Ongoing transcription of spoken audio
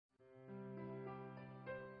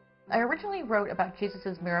I originally wrote about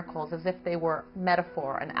Jesus' miracles as if they were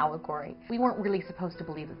metaphor and allegory. We weren't really supposed to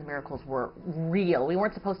believe that the miracles were real. We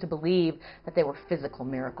weren't supposed to believe that they were physical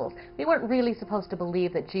miracles. We weren't really supposed to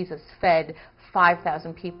believe that Jesus fed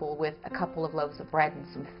 5,000 people with a couple of loaves of bread and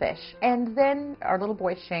some fish. And then our little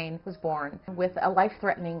boy Shane was born with a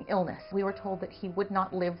life-threatening illness. We were told that he would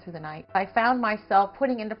not live through the night. I found myself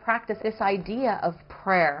putting into practice this idea of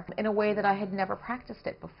prayer in a way that I had never practiced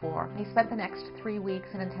it before. He spent the next 3 weeks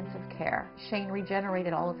in intensive care. Shane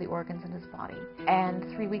regenerated all of the organs in his body. And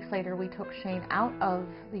 3 weeks later, we took Shane out of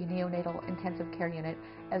the neonatal intensive care unit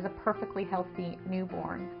as a perfectly healthy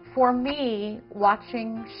newborn. For me,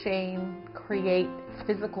 watching Shane create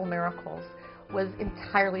physical miracles was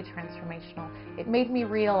entirely transformational. It made me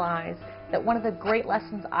realize that one of the great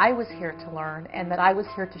lessons I was here to learn and that I was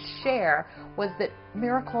here to share was that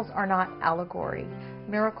miracles are not allegory.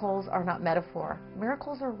 Miracles are not metaphor.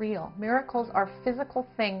 Miracles are real. Miracles are physical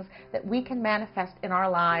things that we can manifest in our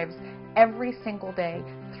lives every single day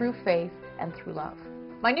through faith and through love.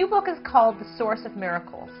 My new book is called The Source of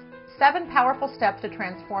Miracles: 7 Powerful Steps to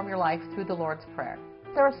Transform Your Life Through the Lord's Prayer.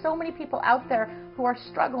 There are so many people out there who are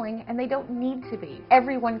struggling, and they don't need to be.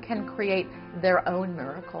 Everyone can create their own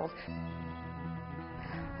miracles.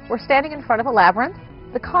 We're standing in front of a labyrinth.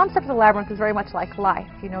 The concept of the labyrinth is very much like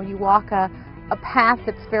life. You know, you walk a path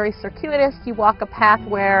that's very circuitous. You walk a path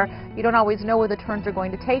where you don't always know where the turns are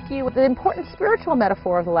going to take you. The important spiritual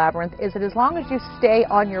metaphor of the labyrinth is that as long as you stay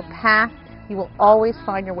on your path, you will always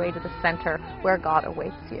find your way to the center where God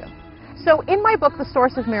awaits you. So in my book, The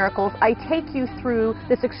Source of Miracles, I take you through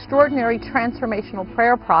this extraordinary transformational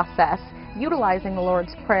prayer process, utilizing the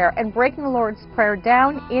Lord's Prayer and breaking the Lord's Prayer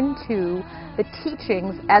down into the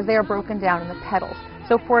teachings as they are broken down in the petals.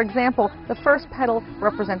 So for example, the first petal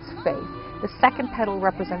represents faith. The second petal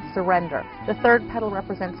represents surrender. The third petal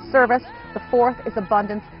represents service. The fourth is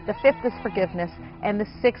abundance. The fifth is forgiveness. And the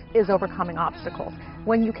sixth is overcoming obstacles.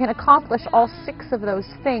 When you can accomplish all 6 of those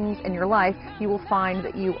things in your life, you will find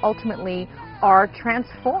that you ultimately are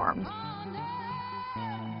transformed.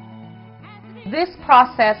 This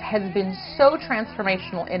process has been so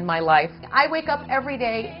transformational in my life. I wake up every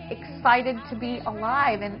day excited to be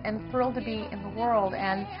alive and thrilled to be in the world,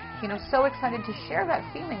 and so excited to share that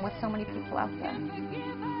feeling with so many people out there.